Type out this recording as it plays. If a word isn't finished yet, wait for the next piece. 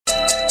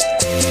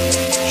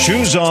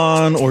Shoes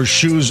on or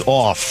shoes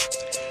off?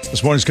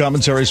 This morning's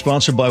commentary is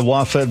sponsored by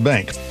WaFd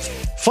Bank.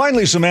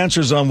 Finally, some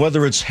answers on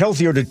whether it's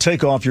healthier to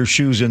take off your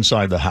shoes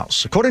inside the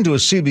house. According to a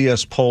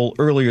CBS poll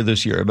earlier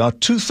this year, about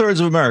 2/3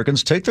 of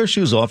Americans take their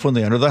shoes off when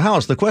they enter the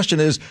house. The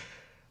question is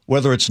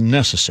whether it's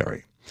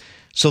necessary.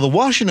 So the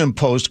Washington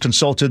Post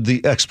consulted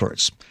the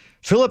experts.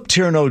 Philip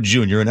Tierno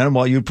Jr., an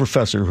NYU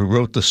professor who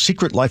wrote The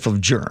Secret Life of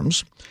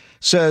Germs,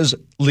 says,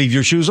 leave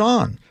your shoes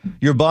on.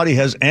 Your body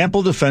has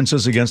ample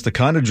defenses against the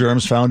kind of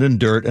germs found in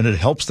dirt, and it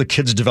helps the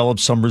kids develop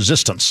some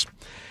resistance.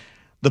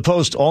 The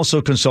Post also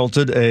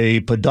consulted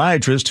a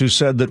podiatrist who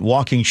said that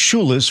walking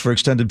shoeless for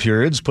extended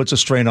periods puts a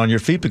strain on your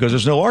feet because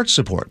there's no arch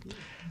support.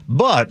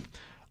 But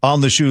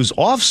on the shoes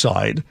off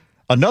side,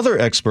 another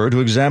expert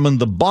who examined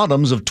the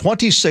bottoms of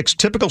 26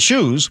 typical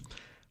shoes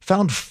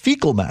found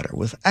fecal matter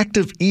with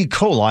active E.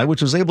 coli,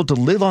 which was able to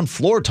live on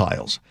floor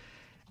tiles.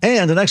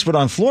 And an expert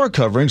on floor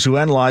coverings who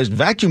analyzed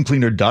vacuum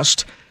cleaner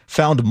dust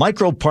found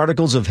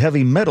microparticles of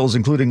heavy metals,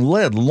 including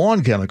lead,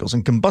 lawn chemicals,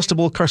 and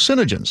combustible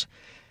carcinogens.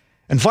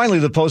 And finally,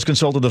 the Post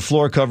consulted a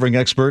floor covering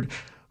expert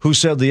who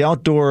said the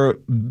outdoor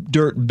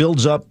dirt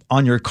builds up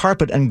on your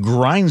carpet and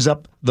grinds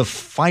up the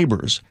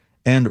fibers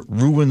and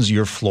ruins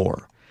your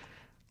floor.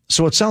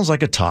 So it sounds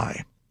like a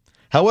tie.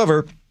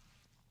 However,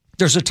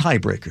 there's a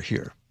tiebreaker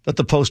here that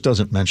the Post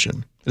doesn't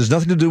mention. It has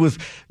nothing to do with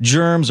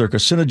germs or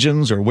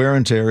carcinogens or wear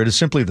and tear. It is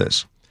simply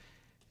this: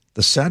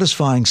 the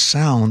satisfying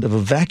sound of a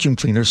vacuum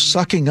cleaner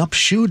sucking up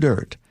shoe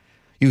dirt.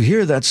 You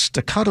hear that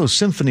staccato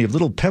symphony of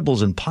little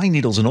pebbles and pine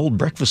needles and old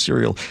breakfast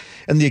cereal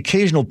and the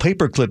occasional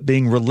paperclip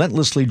being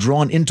relentlessly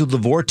drawn into the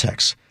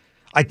vortex.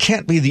 I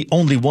can't be the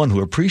only one who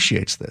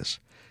appreciates this.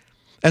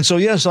 And so,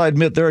 yes, I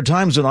admit there are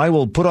times when I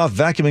will put off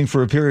vacuuming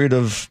for a period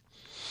of,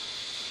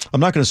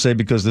 I'm not going to say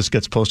because this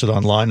gets posted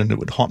online and it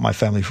would haunt my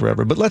family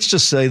forever, but let's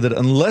just say that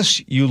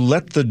unless you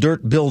let the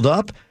dirt build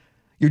up,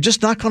 you're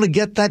just not going to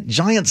get that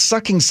giant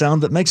sucking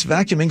sound that makes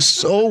vacuuming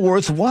so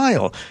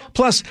worthwhile.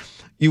 Plus,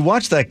 you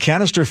watch that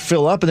canister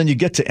fill up and then you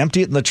get to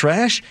empty it in the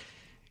trash.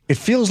 It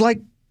feels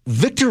like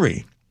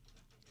victory.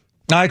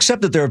 Now, I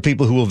accept that there are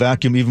people who will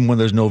vacuum even when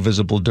there's no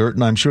visible dirt,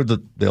 and I'm sure that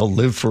they'll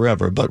live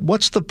forever. But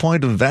what's the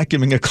point of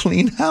vacuuming a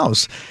clean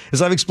house?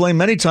 As I've explained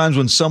many times,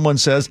 when someone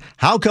says,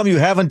 how come you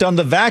haven't done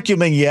the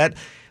vacuuming yet?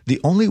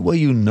 The only way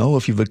you know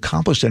if you've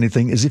accomplished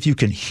anything is if you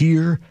can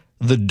hear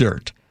the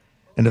dirt.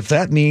 And if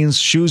that means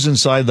shoes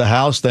inside the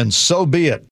house, then so be it.